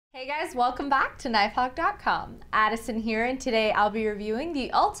Hey guys, welcome back to KnifeHog.com. Addison here, and today I'll be reviewing the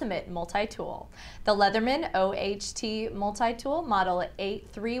ultimate multi-tool, the Leatherman OHT multi-tool model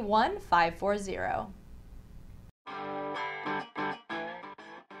 831540.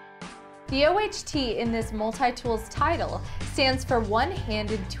 The OHT in this multi-tool's title stands for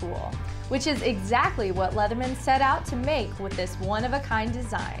one-handed tool, which is exactly what Leatherman set out to make with this one-of-a-kind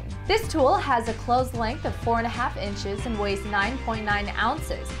design. This tool has a closed length of 4.5 inches and weighs 9.9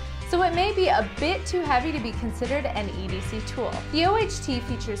 ounces, so it may be a bit too heavy to be considered an EDC tool. The OHT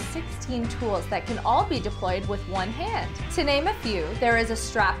features 16 tools that can all be deployed with one hand. To name a few, there is a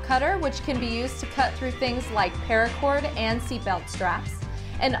strap cutter, which can be used to cut through things like paracord and seatbelt straps,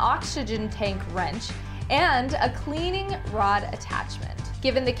 an oxygen tank wrench, and a cleaning rod attachment.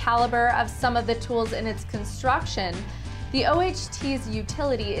 Given the caliber of some of the tools in its construction, the OHT's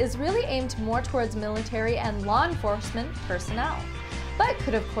utility is really aimed more towards military and law enforcement personnel, but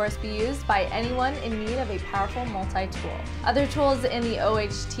could of course be used by anyone in need of a powerful multi-tool. Other tools in the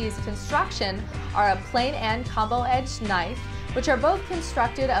OHT's construction are a plain and combo-edged knife, which are both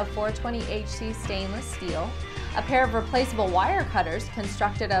constructed of 420 HT stainless steel, a pair of replaceable wire cutters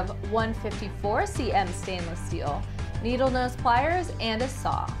constructed of 154 cm stainless steel, needlenose pliers, and a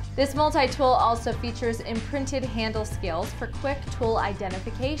saw. This multi-tool also features imprinted handle scales for quick tool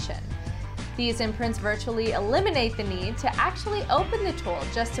identification. These imprints virtually eliminate the need to actually open the tool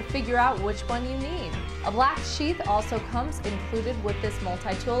just to figure out which one you need. A black sheath also comes included with this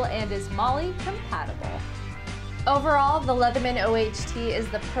multi-tool and is M.O.L.E compatible. Overall, the Leatherman OHT is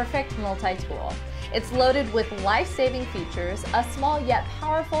the perfect multi-tool. It's loaded with life-saving features, a small yet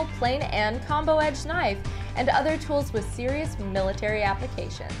powerful plain and combo-edged knife, and other tools with serious military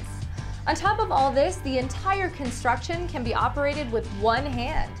applications. On top of all this, the entire construction can be operated with one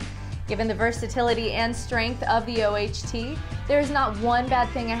hand. Given the versatility and strength of the OHT, there is not one bad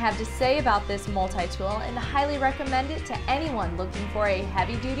thing I have to say about this multi-tool, and highly recommend it to anyone looking for a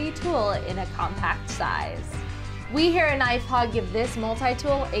heavy-duty tool in a compact size. We here at KnifeHog give this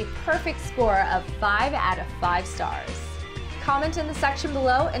multi-tool a perfect score of 5 out of 5 stars. Comment in the section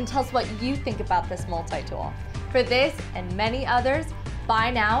below and tell us what you think about this multi-tool. For this and many others, buy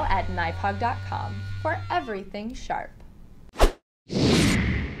now at KnifeHog.com for everything sharp.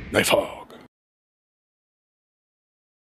 KnifeHog.